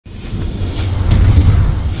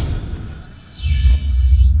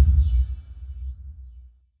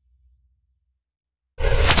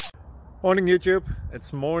Morning YouTube,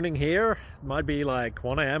 it's morning here. It might be like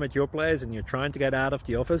 1 a.m. at your place and you're trying to get out of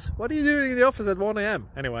the office. What are you doing in the office at 1 a.m.?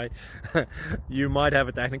 Anyway, you might have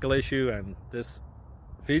a technical issue and this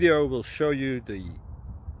video will show you the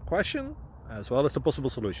question as well as the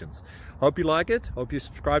possible solutions. Hope you like it, hope you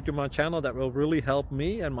subscribe to my channel. That will really help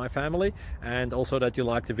me and my family, and also that you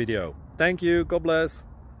like the video. Thank you, God bless.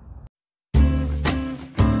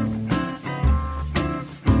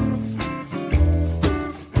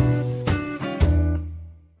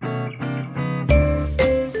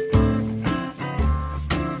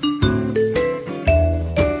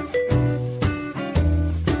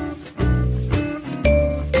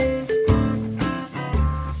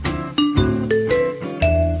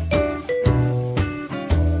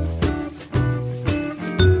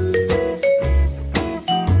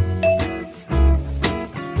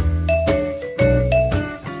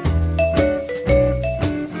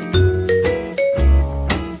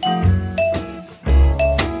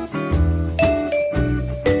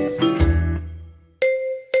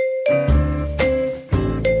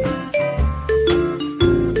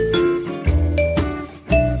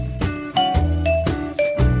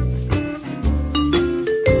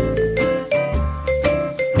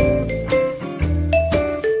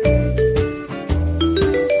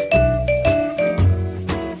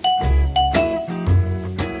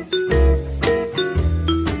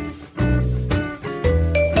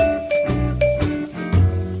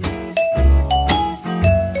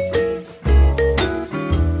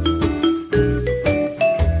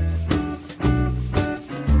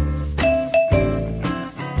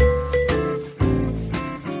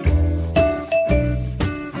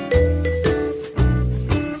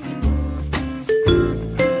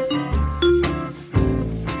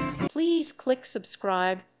 Please click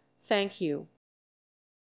subscribe. Thank you.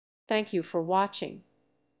 Thank you for watching.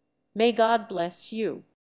 May God bless you.